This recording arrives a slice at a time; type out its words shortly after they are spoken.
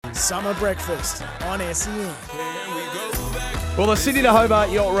Summer Breakfast on SEN. Well, the Sydney to Hobart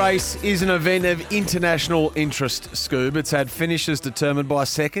Yacht Race is an event of international interest, Scoob. It's had finishes determined by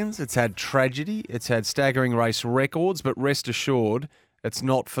seconds. It's had tragedy. It's had staggering race records. But rest assured, it's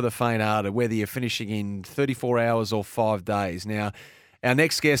not for the faint-hearted, whether you're finishing in 34 hours or 5 days. Now, our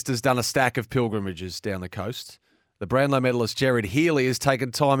next guest has done a stack of pilgrimages down the coast. The Brownlow medalist Gerard Healy has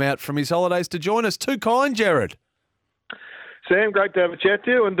taken time out from his holidays to join us. Too kind, Gerard. Sam, great to have a chat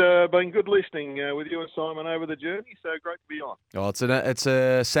to you, and been good listening with you and Simon over the journey, so great to be on. Oh, it's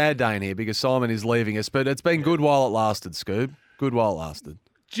a sad day in here because Simon is leaving us, but it's been good while it lasted, Scoob. Good while it lasted.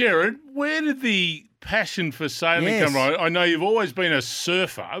 Gerard, where did the passion for sailing come from? I know you've always been a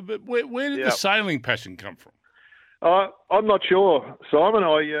surfer, but where did the sailing passion come from? I'm not sure, Simon.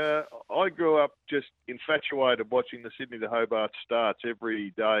 I grew up just infatuated watching the Sydney to Hobart starts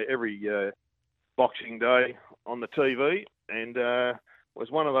every day, every Boxing Day on the TV, and was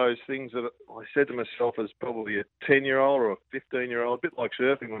one of those things that I said to myself as probably a 10-year-old or a 15-year-old, a bit like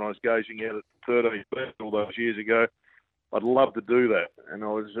surfing when I was gauging out at 13 all those years ago. I'd love to do that, and I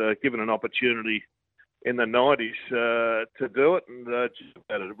was given an opportunity in the 90s to do it, and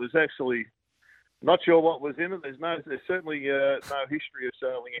it was actually not sure what was in it. There's certainly no history of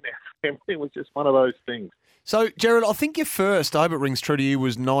sailing in our family. It was just one of those things. So, Gerard, I think your first, I hope it rings true to you,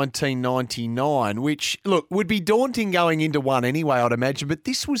 was 1999, which, look, would be daunting going into one anyway, I'd imagine, but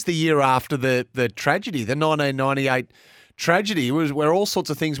this was the year after the tragedy, the 1998 tragedy, where all sorts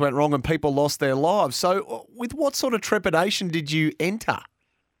of things went wrong and people lost their lives. So with what sort of trepidation did you enter?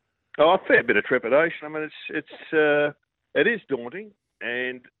 Oh, a fair bit of trepidation. I mean, it is daunting,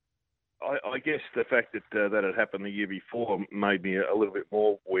 and I guess the fact that that had happened the year before made me a little bit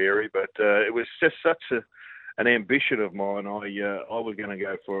more wary, but it was just such an ambition of mine. I was going to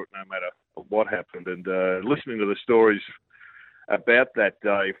go for it no matter what happened. And listening to the stories about that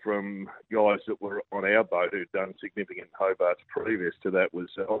day from guys that were on our boat who'd done significant Hobarts previous to that was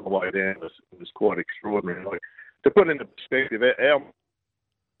on the way down. It was quite extraordinary. Like, to put into perspective, our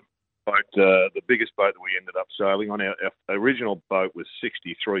boat, the biggest boat that we ended up sailing on, our original boat was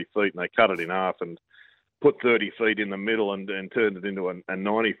 63 feet, and they cut it in half and put 30 feet in the middle and turned it into a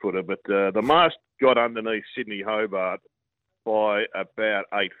 90-footer. But the mast got underneath Sydney Hobart by about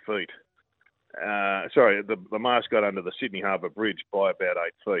 8 feet. The mast got under the Sydney Harbour Bridge by about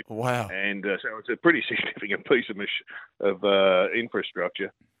 8 feet. Wow. And so it's a pretty significant piece of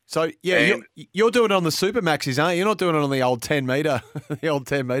infrastructure. So, yeah, you're doing it on the Super Maxis, aren't you? You're not doing it on the old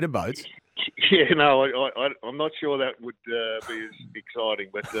 10-metre boats. Yeah, no, I'm not sure that would be as exciting,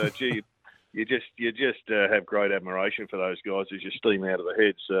 but gee, you just have great admiration for those guys as you steam out of the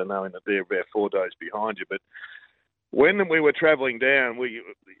heads, knowing that they're about 4 days behind you. But when we were travelling down, we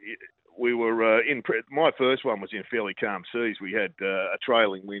were my first one was in fairly calm seas. We had a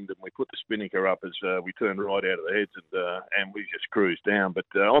trailing wind, and we put the spinnaker up as we turned right out of the heads, and we just cruised down. But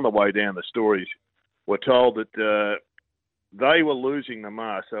on the way down, the stories were told that they were losing the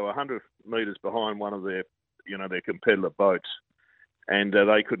mast, so 100 metres behind one of their competitor boats, and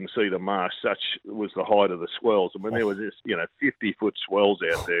they couldn't see the mast. Such was the height of the swells. I mean, there was this 50-foot swells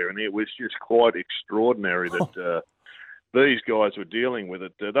out there, and it was just quite extraordinary that. These guys were dealing with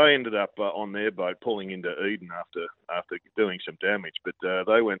it. They ended up on their boat pulling into Eden after doing some damage, but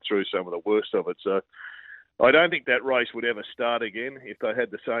they went through some of the worst of it. So I don't think that race would ever start again if they had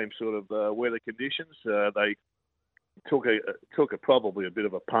the same sort of weather conditions. They took probably a bit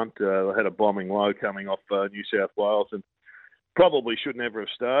of a punt. They had a bombing low coming off New South Wales, and probably should never have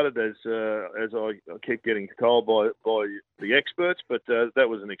started, as I keep getting told by the experts. But that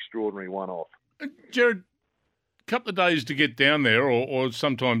was an extraordinary one-off. Gerard, couple of days to get down there, or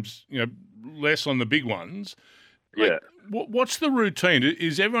sometimes less on the big ones. Yeah. What's the routine?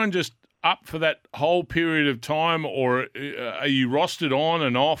 Is everyone just up for that whole period of time, or are you rostered on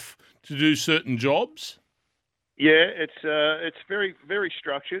and off to do certain jobs? Yeah, it's very, very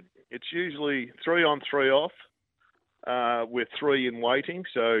structured. It's usually 3 on, 3 off, with 3 in waiting.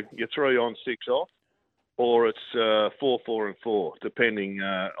 So you're 3 on, 6 off, or it's 4, 4, and 4, depending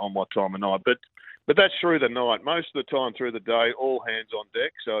on what time of night. But that's through the night. Most of the time through the day, all hands on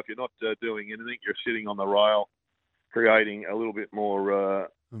deck. So if you're not doing anything, you're sitting on the rail, creating a little bit more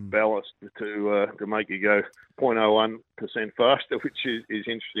ballast to make you go 0.01% faster, which is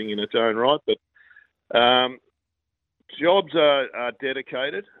interesting in its own right. But jobs are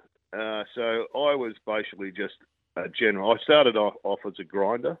dedicated. So I was basically just a general. I started off as a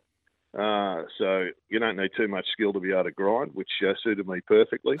grinder. So you don't need too much skill to be able to grind, which suited me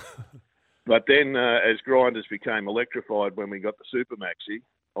perfectly. But then as grinders became electrified when we got the Super Maxi,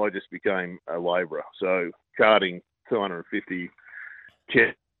 I just became a labourer. So carting 250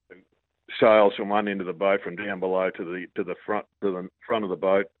 chest sails from one end of the boat from down below to the front of the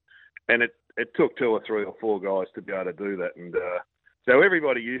boat, and it took 2 or 3 or 4 guys to be able to do that, and so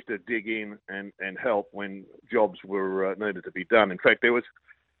everybody used to dig in and help when jobs were needed to be done. In fact, there was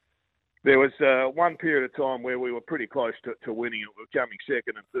one period of time where we were pretty close to winning it. We were coming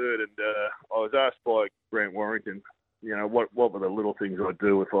second and third, and I was asked by Grant Warrington, what were the little things I'd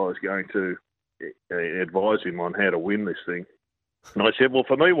do if I was going to advise him on how to win this thing. And I said, well,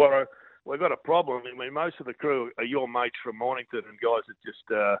 for me, we've got a problem. I mean, most of the crew are your mates from Mornington and guys that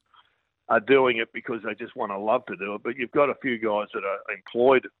just are doing it because they just want to love to do it. But you've got a few guys that are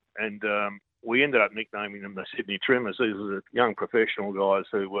employed, and we ended up nicknaming them the Sydney Trimmers. These are the young professional guys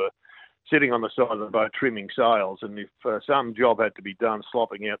who were sitting on the side of the boat trimming sails, and if some job had to be done,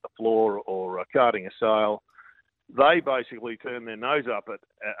 slopping out the floor or carting a sail, they basically turned their nose up at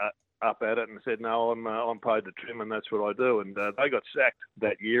it and said, no, I'm paid to trim, and that's what I do. And they got sacked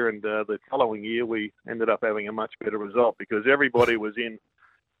that year, and the following year we ended up having a much better result because everybody was in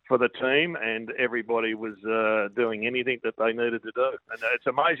for the team and everybody was doing anything that they needed to do. And it's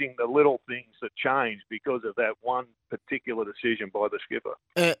amazing the little things that change because of that one particular decision by the skipper.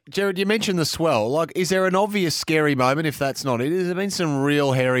 Gerard, you mentioned the swell. Like, is there an obvious scary moment if that's not it? Has there been some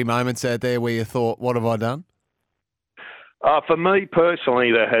real hairy moments out there where you thought, what have I done? For me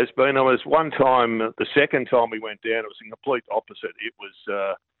personally, there has been. There was one time, the second time we went down, it was the complete opposite.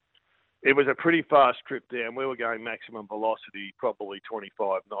 It was a pretty fast trip down. We were going maximum velocity, probably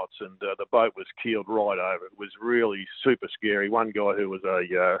 25 knots, and the boat was keeled right over. It was really super scary. One guy who was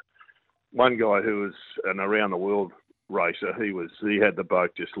an around the world racer, he had the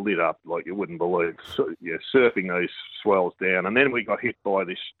boat just lit up like you wouldn't believe. So, surfing these swells down, and then we got hit by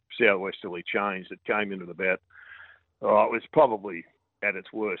this southwesterly change that came into about. It was probably at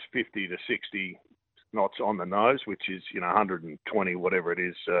its worst 50 to 60 knots on the nose, which is 120 whatever it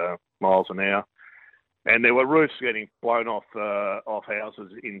is miles an hour, and there were roofs getting blown off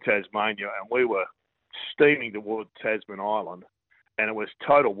houses in Tasmania, and we were steaming towards Tasman Island, and it was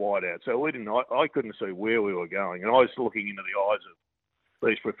total whiteout. So I couldn't see where we were going, and I was looking into the eyes of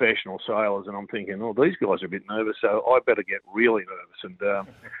these professional sailors, and I'm thinking, oh, these guys are a bit nervous, so I better get really nervous. And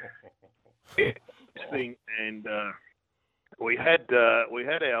we had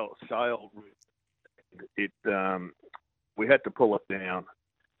our sail. We had to pull it down.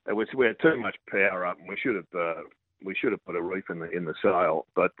 We had too much power up, and we should have put a reef in the sail.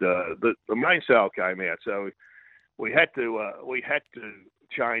 But the main sail came out, so we had to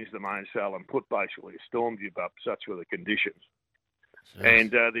change the main sail and put basically a storm jib up. Such were the conditions. Jeez.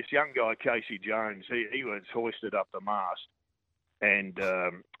 And this young guy, Casey Jones, he was hoisted up the mast, and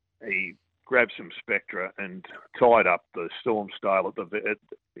he grabbed some spectra and tied up the storm sail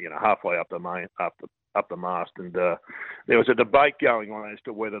halfway up the mast, and there was a debate going on as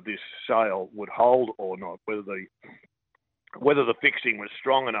to whether this sail would hold or not, whether the fixing was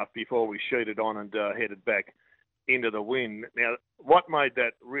strong enough before we sheeted on and headed back into the wind. Now, what made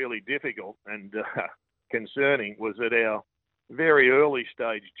that really difficult and concerning was that our very early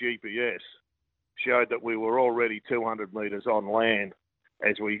stage GPS showed that we were already 200 metres on land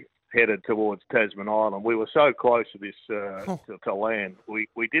as we headed towards Tasman Island. We were so close to this to land, we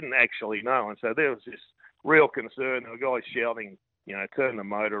didn't actually know, and so there was this real concern. There were guys shouting, turn the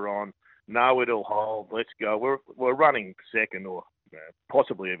motor on. No, it'll hold. Let's go. We're running second or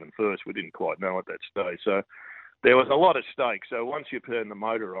possibly even first. We didn't quite know at that stage. So there was a lot at stake. So once you turn the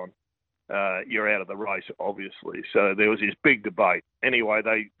motor on, you're out of the race, obviously. So there was this big debate. Anyway,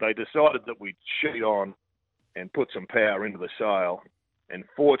 they decided that we'd sheet on and put some power into the sail. And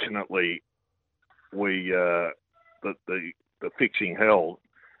fortunately, the fixing held.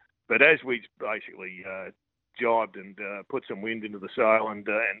 But as we basically jibed and put some wind into the sail and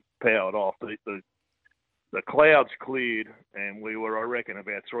powered off, the clouds cleared, and we were, I reckon,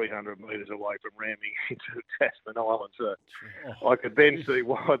 about 300 metres away from ramming into Tasman Island. So I could then see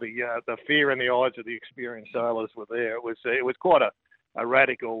why the fear in the eyes of the experienced sailors were there. It was quite a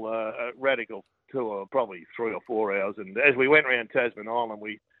radical tour, probably 3 or 4 hours. And as we went around Tasman Island,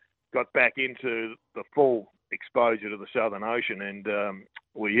 we got back into the full exposure to the Southern Ocean, and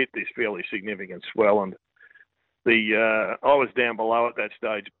we hit this fairly significant swell. And I was down below at that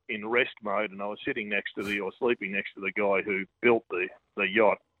stage in rest mode, and I was sleeping next to the guy who built the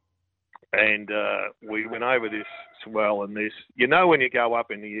yacht. And we went over this swell, and this, when you go up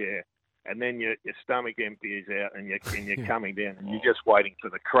in the air, and then your stomach empties out, and you're coming down, and you're just waiting for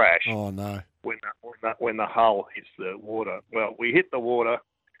the crash. Oh no! When the hull hits the water. Well, we hit the water,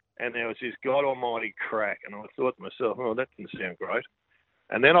 and there was this God Almighty crack, and I thought to myself, "Oh, that didn't sound great."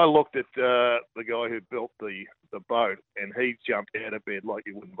 And then I looked at the guy who built the boat, and he jumped out of bed like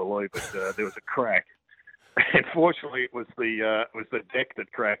you wouldn't believe it. There was a crack. And fortunately, it was the deck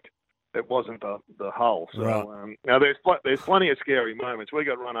that cracked. It wasn't the hull. So Right. now there's plenty of scary moments. We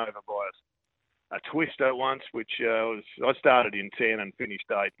got run over by a twister once, which I started in 10 and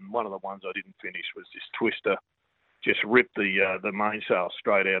finished 8, and one of the ones I didn't finish was this twister. Just ripped the mainsail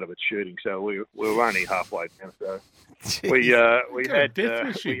straight out of its shooting. So we were only halfway down. So we had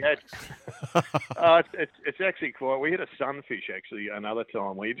it's actually quite. We hit a sunfish actually another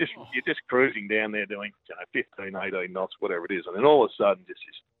time where you're just cruising down there doing 15, 18 knots, whatever it is, and then all of a sudden just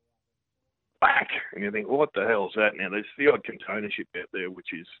this back, and you think, what the hell's that? Now there's the odd container ship out there,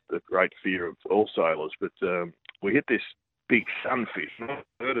 which is the great fear of all sailors, but we hit this big sunfish. I've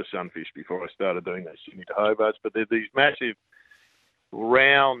heard of sunfish before I started doing those Sydney to Hobarts, but they're these massive,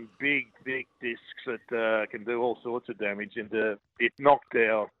 round, big discs that can do all sorts of damage. And it knocked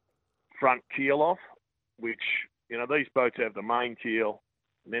our front keel off, which, these boats have the main keel,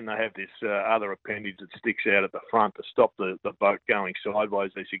 and then they have this other appendage that sticks out at the front to stop the boat going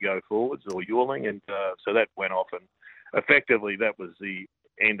sideways as you go forwards or yawling. And so that went off, and effectively that was the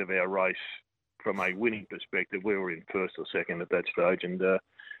end of our race. From a winning perspective, we were in first or second at that stage, and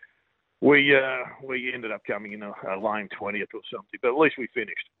we ended up coming in a lame 20th or something. But at least we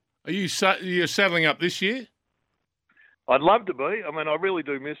finished. Are you're saddling up this year? I'd love to be. I mean, I really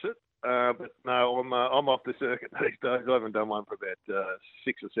do miss it. But no, I'm off the circuit these days. I haven't done one for about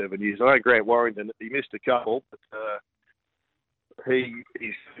 6 or 7 years. I know Grant Warrington, he missed a couple, but he's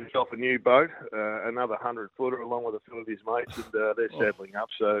himself a new boat, another 100-footer, along with a few of his mates, and they're saddling up.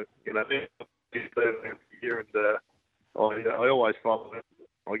 So they're here, and I always follow it.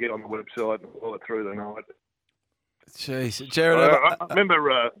 I get on the website and follow it through the night. Jeez, Gerard. I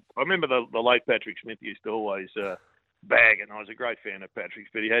remember the late Patrick Smith used to always bag, and I was a great fan of Patrick's,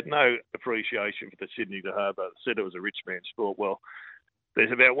 but he had no appreciation for the Sydney to Hobart. Said it was a rich man's sport. Well,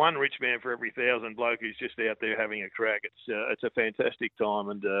 there's about one rich man for every 1,000 bloke who's just out there having a crack. It's a fantastic time,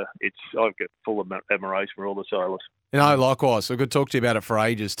 and I've got full of admiration for all the sailors. Likewise. I could talk to you about it for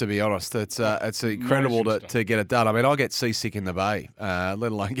ages, to be honest. It's incredible to get it done. I mean, I get seasick in the bay,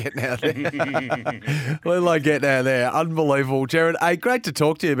 let alone getting out there. Unbelievable. Gerard, hey, great to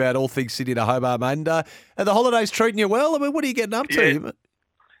talk to you about all things Sydney to Hobart, mate. And are the holidays treating you well? I mean, what are you getting up to?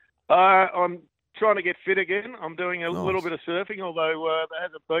 I'm trying to get fit again. I'm doing a little bit of surfing, although there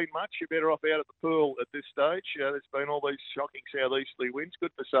hasn't been much. You're better off out at the pool at this stage. There's been all these shocking southeasterly winds.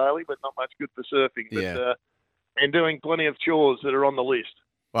 Good for sailing, but not much good for surfing. But, and doing plenty of chores that are on the list.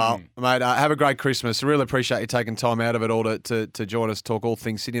 Well, mate, have a great Christmas. I really appreciate you taking time out of it all to join us, talk all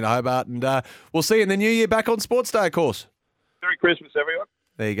things Sydney to Hobart. And we'll see you in the new year back on Sports Day, of course. Merry Christmas, everyone.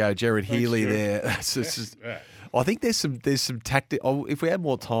 There you go, Gerard Healy there. I think there's some tactic. Oh, if we had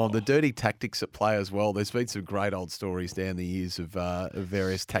more time, the dirty tactics at play as well. There's been some great old stories down the years of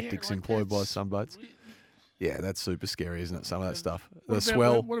various tactics employed by some boats. Yeah, that's super scary, isn't it? Some of that stuff.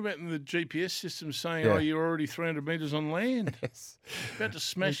 What about in the GPS system saying, you're already 300 metres on land? Yes. About to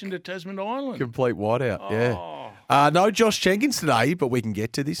smash into Tasman Island. Complete whiteout, yeah. No Josh Jenkins today, but we can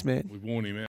get to this, man. We've worn him out.